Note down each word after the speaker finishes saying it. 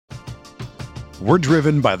We're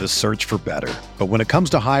driven by the search for better. But when it comes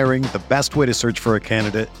to hiring, the best way to search for a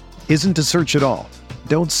candidate isn't to search at all.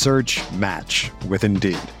 Don't search, match with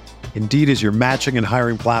Indeed. Indeed is your matching and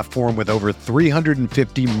hiring platform with over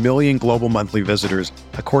 350 million global monthly visitors,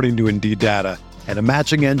 according to Indeed data, and a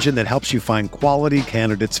matching engine that helps you find quality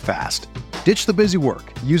candidates fast. Ditch the busy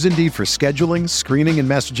work. Use Indeed for scheduling, screening, and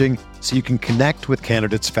messaging so you can connect with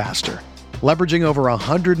candidates faster. Leveraging over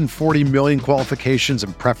 140 million qualifications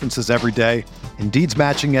and preferences every day, Indeed's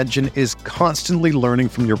matching engine is constantly learning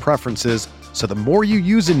from your preferences, so the more you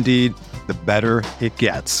use Indeed, the better it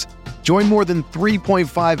gets. Join more than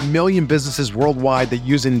 3.5 million businesses worldwide that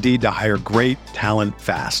use Indeed to hire great talent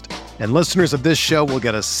fast. And listeners of this show will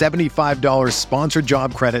get a $75 sponsored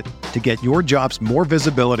job credit to get your jobs more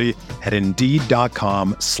visibility at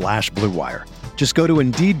Indeed.com/Blue Wire. Just go to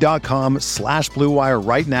Indeed.com/Blue Wire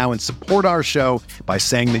right now and support our show by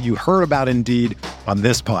saying that you heard about Indeed on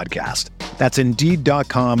this podcast. That's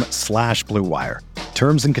Indeed.com/Blue Wire.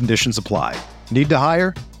 Terms and conditions apply. Need to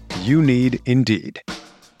hire? You need Indeed.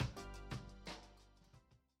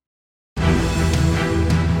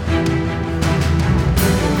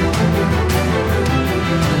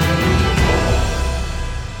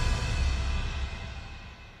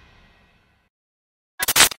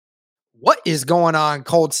 What is going on,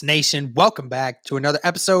 Colts Nation? Welcome back to another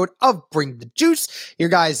episode of Bring the Juice. Your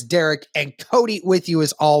guys, Derek and Cody, with you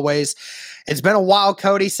as always. It's been a while,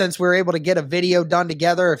 Cody, since we were able to get a video done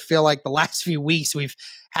together. I feel like the last few weeks we've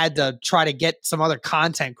had to try to get some other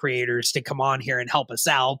content creators to come on here and help us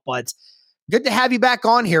out, but good to have you back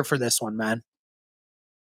on here for this one, man.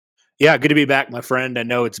 Yeah, good to be back, my friend. I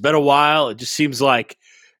know it's been a while. It just seems like,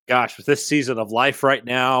 gosh, with this season of life right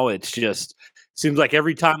now, it's just seems like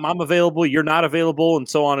every time I'm available, you're not available, and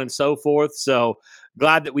so on and so forth. So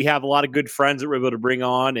glad that we have a lot of good friends that we're able to bring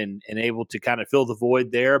on and able to kind of fill the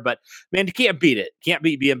void there. But, man, you can't beat it. Can't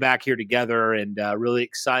beat being back here together, and really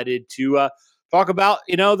excited to talk about,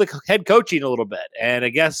 the head coaching a little bit. And I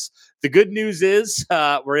guess the good news is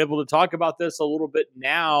we're able to talk about this a little bit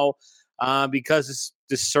now because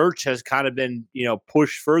the search has kind of been,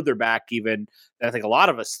 pushed further back even than I think a lot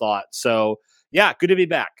of us thought. So, yeah, good to be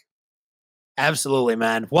back. Absolutely,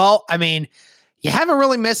 man. Well, I mean, you haven't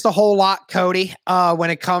really missed a whole lot, Cody, when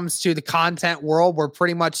it comes to the content world. We're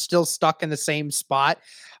pretty much still stuck in the same spot.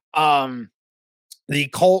 The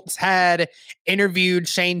Colts had interviewed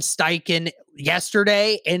Shane Steichen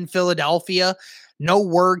yesterday in Philadelphia. No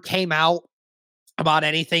word came out about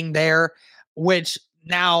anything there, which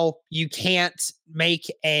now you can't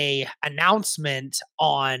make a announcement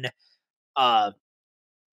on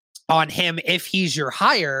him if he's your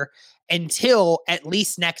hire until at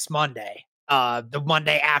least next Monday, the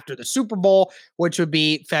Monday after the Super Bowl, which would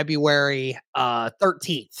be February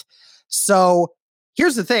 13th. So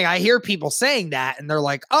here's the thing. I hear people saying that, and they're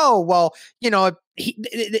like, oh, well,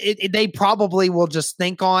 they probably will just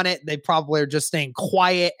think on it. They probably are just staying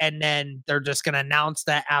quiet, and then they're just going to announce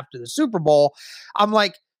that after the Super Bowl. I'm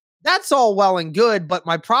like, that's all well and good, but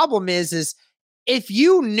my problem is if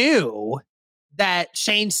you knew that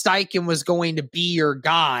Shane Steichen was going to be your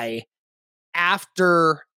guy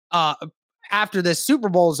after this Super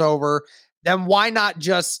Bowl is over, then why not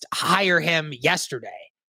just hire him yesterday?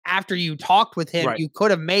 After you talked with him, right. You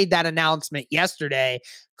could have made that announcement yesterday,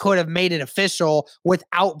 could have made it official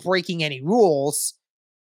without breaking any rules,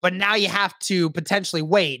 but now you have to potentially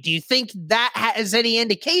wait. Do you think that has any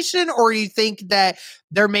indication, or do you think that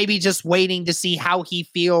they're maybe just waiting to see how he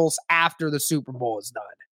feels after the Super Bowl is done?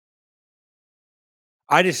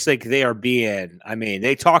 I just think they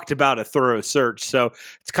talked about a thorough search. So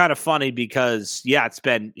it's kind of funny because, yeah, it's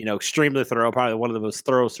been, extremely thorough, probably one of the most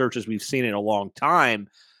thorough searches we've seen in a long time.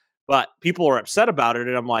 But people are upset about it.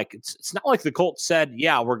 And I'm like, it's not like the Colts said,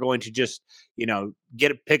 yeah, we're going to just,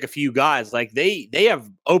 pick a few guys. Like they have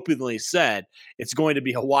openly said it's going to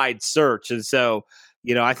be a wide search. And so,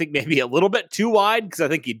 I think maybe a little bit too wide because I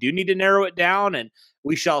think you do need to narrow it down. And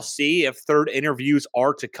we shall see if third interviews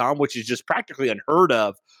are to come, which is just practically unheard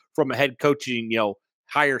of from a head coaching,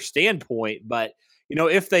 higher standpoint. But,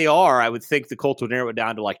 if they are, I would think the Colts would narrow it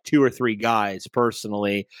down to like 2 or 3 guys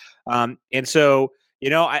personally. And so,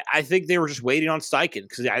 I think they were just waiting on Steichen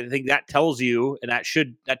because I think that tells you, and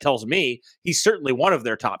that tells me he's certainly one of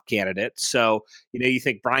their top candidates. So, you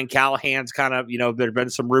think Brian Callahan's kind of, there have been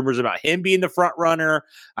some rumors about him being the front runner.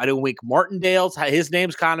 I know Wink Martindale's, his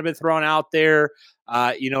name's kind of been thrown out there.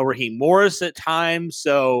 Raheem Morris at times.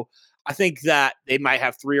 So I think that they might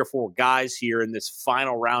have 3 or 4 guys here in this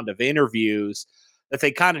final round of interviews that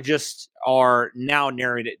they kind of just are now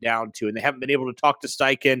narrowing it down to, and they haven't been able to talk to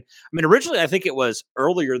Steichen. I mean, originally, I think it was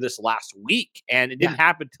earlier this last week, and it didn't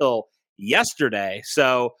happen till yesterday.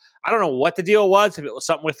 So I don't know what the deal was, if it was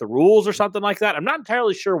something with the rules or something like that. I'm not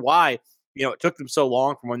entirely sure why, it took them so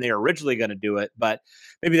long from when they were originally going to do it, but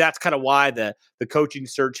maybe that's kind of why the coaching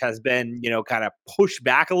search has been, kind of pushed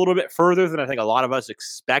back a little bit further than I think a lot of us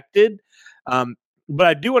expected. But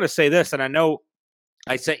I do want to say this, and I know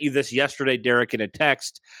I sent you this yesterday, Derek, in a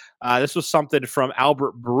text. This was something from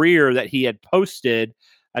Albert Breer that he had posted.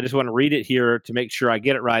 I just want to read it here to make sure I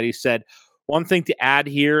get it right. He said, one thing to add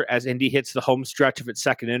here as Indy hits the home stretch of its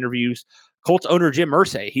second interviews, Colts owner Jim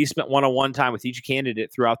Irsay, he spent one-on-one time with each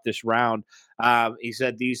candidate throughout this round. He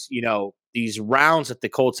said these rounds that the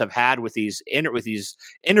Colts have had with these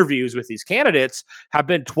interviews with these candidates have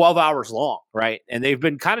been 12 hours long, right? And they've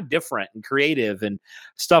been kind of different and creative and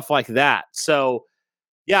stuff like that. So,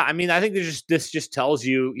 yeah, I mean, I think this just tells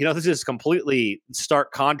you, this is completely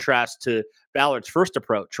stark contrast to Ballard's first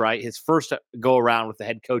approach, right? His first go around with the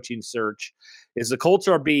head coaching search is the Colts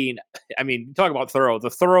are being, talk about thorough, the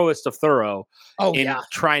thoroughest of thorough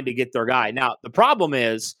trying to get their guy. Now, the problem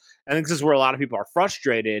is, I think this is where a lot of people are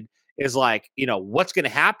frustrated, is like, what's going to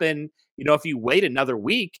happen, if you wait another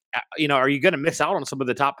week, are you going to miss out on some of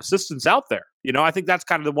the top assistants out there? I think that's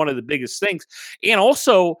kind of one of the biggest things. And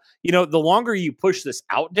also, the longer you push this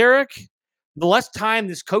out, Derek, the less time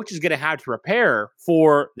this coach is going to have to prepare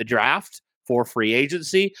for the draft, for free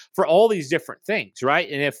agency, for all these different things, right?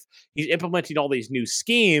 And if he's implementing all these new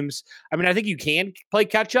schemes, I think you can play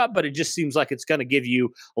catch up, but it just seems like it's going to give you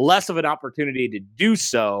less of an opportunity to do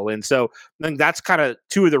so. And so I think that's kind of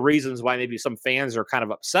two of the reasons why maybe some fans are kind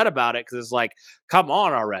of upset about it, because it's like, come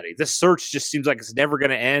on already. This search just seems like it's never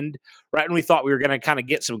going to end. Right when we thought we were going to kind of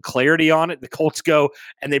get some clarity on it, the Colts go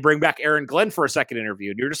and they bring back Aaron Glenn for a second interview.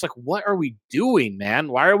 And you're just like, what are we doing, man?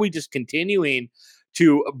 Why are we just continuing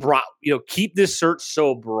to keep this search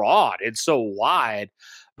so broad and so wide?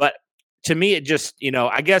 But to me, it just,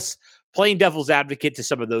 I guess playing devil's advocate to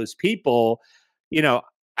some of those people,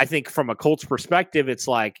 I think from a Colts perspective, it's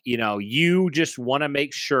like, you just want to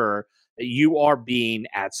make sure that you are being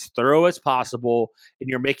as thorough as possible and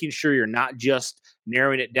you're making sure you're not just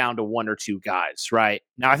narrowing it down to one or two guys, right?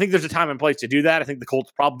 Now, I think there's a time and place to do that. I think the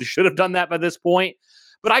Colts probably should have done that by this point.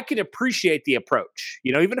 But I can appreciate the approach,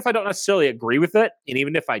 even if I don't necessarily agree with it. And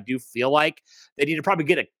even if I do feel like they need to probably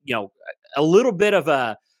get a little bit of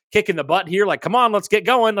a kick in the butt here, like, come on, let's get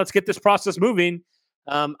going. Let's get this process moving.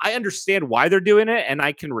 I understand why they're doing it, and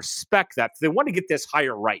I can respect that. They want to get this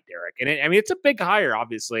hire right, Derek. And it's a big hire,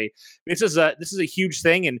 obviously. This is a huge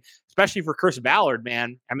thing, and especially for Chris Ballard,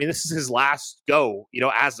 man. This is his last go,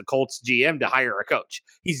 as the Colts GM to hire a coach.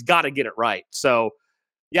 He's got to get it right. So,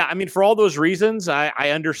 yeah, for all those reasons,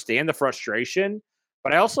 I understand the frustration,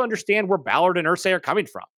 but I also understand where Ballard and Irsay are coming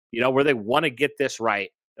from, where they want to get this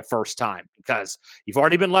right the first time, because you've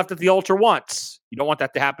already been left at the altar once. You don't want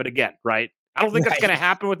that to happen again, right? I don't think that's going to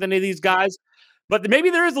happen with any of these guys, but maybe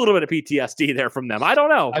there is a little bit of PTSD there from them. I don't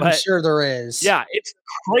know. I'm sure there is. Yeah, it's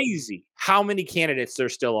crazy how many candidates there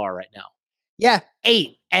still are right now. Yeah,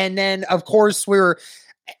 8. And then, of course,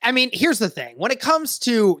 here's the thing. When it comes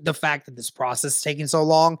to the fact that this process is taking so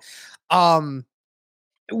long,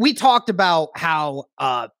 we talked about how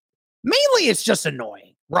mainly it's just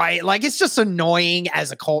annoying, right? Like, it's just annoying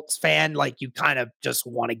as a Colts fan. Like, you kind of just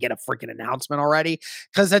want to get a freaking announcement already,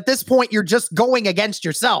 because at this point, you're just going against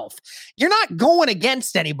yourself. You're not going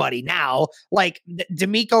against anybody now. Like,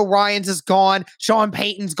 D'Amico Ryans is gone. Sean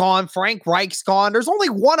Payton's gone. Frank Reich's gone. There's only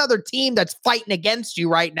one other team that's fighting against you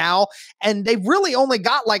right now, and they've really only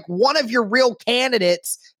got like one of your real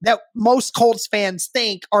candidates that most Colts fans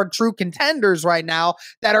think are true contenders right now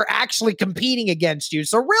that are actually competing against you.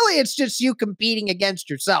 So really, it's just you competing against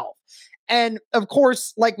yourself. And of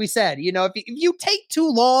course, like we said, if you take too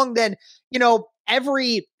long, then,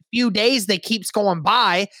 every few days that keeps going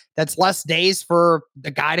by, that's less days for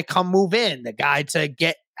the guy to come move in, the guy to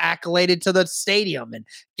get accoladed to the stadium and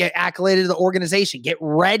get accoladed to the organization, get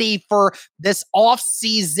ready for this off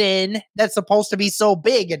season that's supposed to be so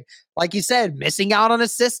big. And like you said, missing out on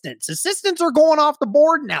assistants are going off the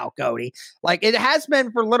board now, Cody. Like, it has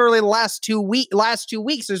been for literally the last 2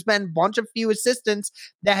 weeks. There's been a bunch of few assistants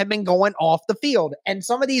that have been going off the field. And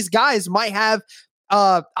some of these guys might have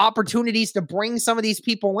opportunities to bring some of these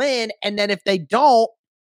people in. And then if they don't,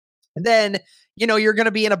 then, you're going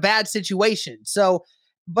to be in a bad situation. So,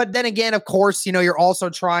 but then again, of course, you're also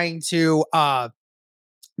trying to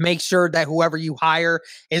make sure that whoever you hire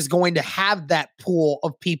is going to have that pool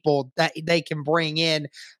of people that they can bring in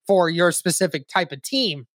for your specific type of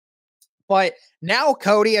team. But now,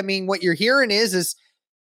 Cody, what you're hearing is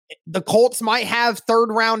the Colts might have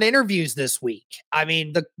third round interviews this week. I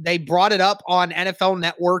mean, they brought it up on NFL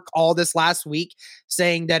Network all this last week,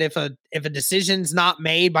 saying that if a decision's not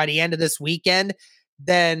made by the end of this weekend,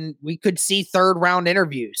 then we could see third round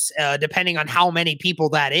interviews, depending on how many people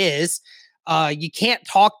that is. You can't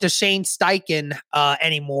talk to Shane Steichen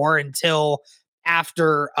anymore until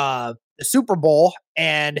after the Super Bowl,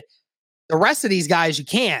 and the rest of these guys you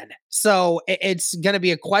can. So it's going to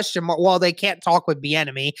be a question mark. Well, they can't talk with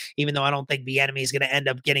Bieniemy, even though I don't think Bieniemy is going to end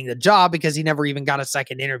up getting the job because he never even got a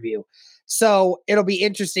second interview. So it'll be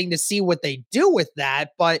interesting to see what they do with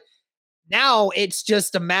that. But now it's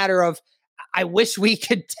just a matter of, I wish we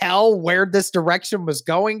could tell where this direction was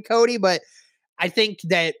going, Cody, but I think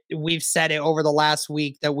that we've said it over the last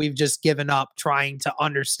week that we've just given up trying to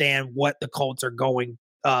understand what the Colts are going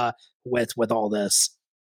with all this.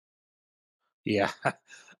 Yeah,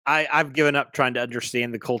 I've given up trying to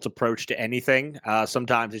understand the Colts' approach to anything.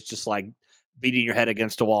 Sometimes it's just like beating your head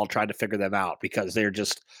against a wall trying to figure them out because they're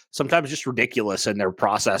just sometimes just ridiculous in their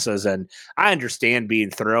processes. And I understand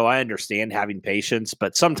being thorough. I understand having patience,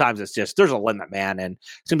 but sometimes it's just, there's a limit, man. And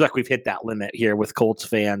it seems like we've hit that limit here with Colts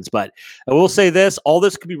fans. But I will say this, all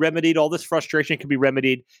this could be remedied. All this frustration can be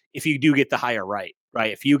remedied if you do get the hire right.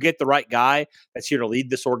 If you get the right guy that's here to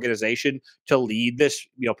lead this organization, to lead this,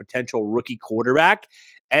 potential rookie quarterback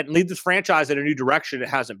and lead this franchise in a new direction it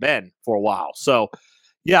hasn't been for a while. So,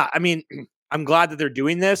 yeah, I mean, I'm glad that they're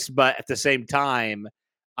doing this, but at the same time,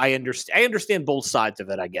 I understand both sides of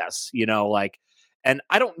it, I guess, and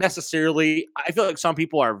I don't necessarily, I feel like some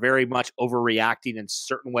people are very much overreacting in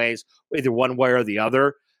certain ways, either one way or the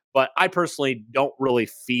other. But I personally don't really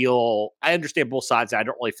feel, I understand both sides. I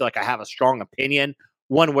don't really feel like I have a strong opinion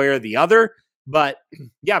one way or the other. But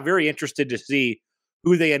yeah, very interested to see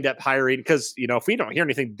who they end up hiring. Because, if we don't hear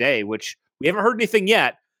anything today, which we haven't heard anything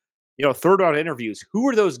yet, third round interviews, who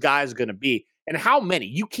are those guys going to be? And how many?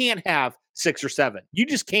 You can't have 6 or 7. You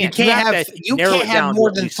just can't. You can't have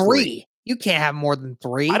more than 3. You can't have more than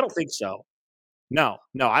 3. I don't think so. No,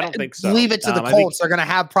 I don't think so. Leave it to the Colts. They're going to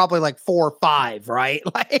have probably like 4 or 5, right?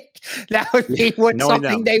 Like that would be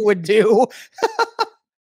something they would do.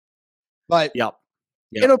 But yep.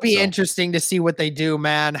 It'll be interesting to see what they do,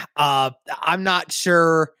 man. I'm not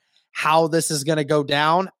sure how this is going to go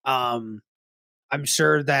down. I'm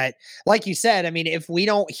sure that, like you said, I mean, if we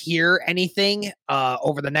don't hear anything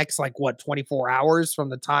over the next 24 hours from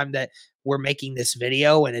the time that we're making this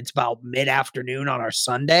video, and it's about mid-afternoon on our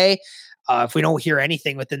Sunday, if we don't hear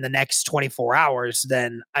anything within the next 24 hours,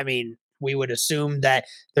 then, I mean, we would assume that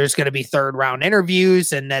there's going to be third round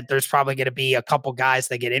interviews and that there's probably going to be a couple guys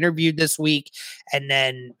that get interviewed this week. And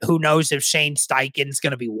then who knows if Shane Steichen's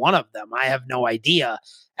going to be one of them. I have no idea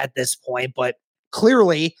at this point, but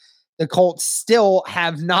clearly the Colts still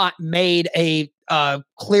have not made a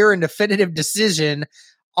clear and definitive decision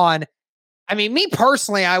on. I mean, me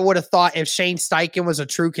personally, I would have thought if Shane Steichen was a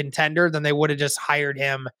true contender, then they would have just hired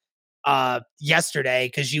him yesterday,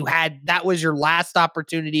 because that was your last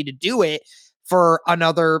opportunity to do it for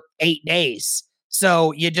another 8 days.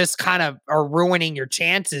 So you just kind of are ruining your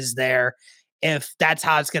chances there if that's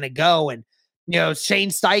how it's going to go. And, Shane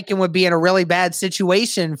Steichen would be in a really bad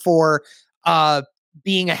situation for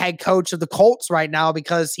being a head coach of the Colts right now,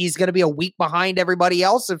 because he's going to be a week behind everybody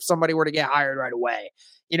else if somebody were to get hired right away.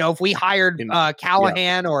 If we hired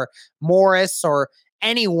Callahan or Morris or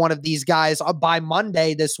any one of these guys by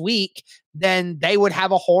Monday this week, then they would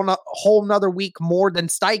have a whole nother week more than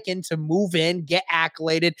Steichen to move in, get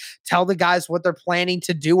accoladed, tell the guys what they're planning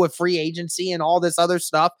to do with free agency and all this other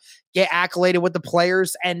stuff, get accoladed with the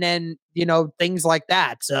players, and then, things like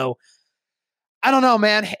that. So I don't know,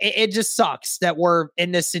 man. It just sucks that we're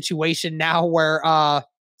in this situation now where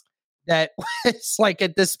that it's like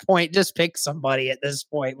at this point, just pick somebody at this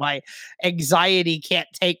point. My anxiety can't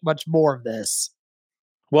take much more of this.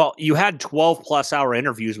 Well, you had 12+ hour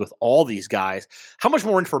interviews with all these guys. How much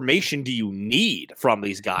more information do you need from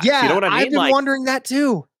these guys? Yeah, you know what I mean? I've been wondering that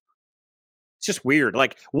too. It's just weird.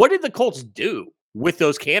 Like, what did the Colts do with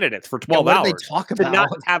those candidates for 12 hours? What did they talk about? To not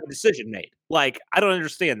have a decision made? Like, I don't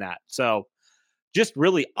understand that. So just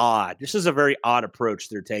really odd. This is a very odd approach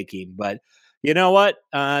they're taking. But you know what?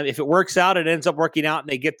 If it works out, it ends up working out and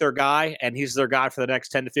they get their guy and he's their guy for the next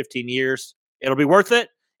 10 to 15 years, it'll be worth it.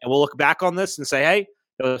 And we'll look back on this and say, hey,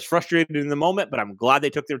 it was frustrated in the moment, but I'm glad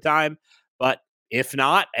they took their time. But if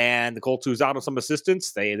not, and the Colts lose out on some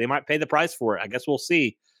assistance, they might pay the price for it. I guess we'll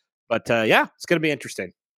see. But yeah, it's going to be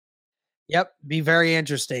interesting. Yep, be very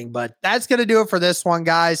interesting. But that's going to do it for this one,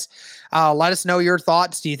 guys. Let us know your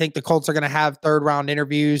thoughts. Do you think the Colts are going to have third round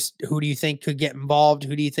interviews? Who do you think could get involved?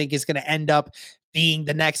 Who do you think is going to end up being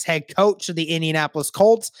the next head coach of the Indianapolis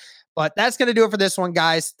Colts. But that's going to do it for this one,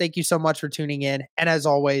 guys. Thank you so much for tuning in. And as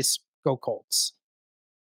always, go Colts.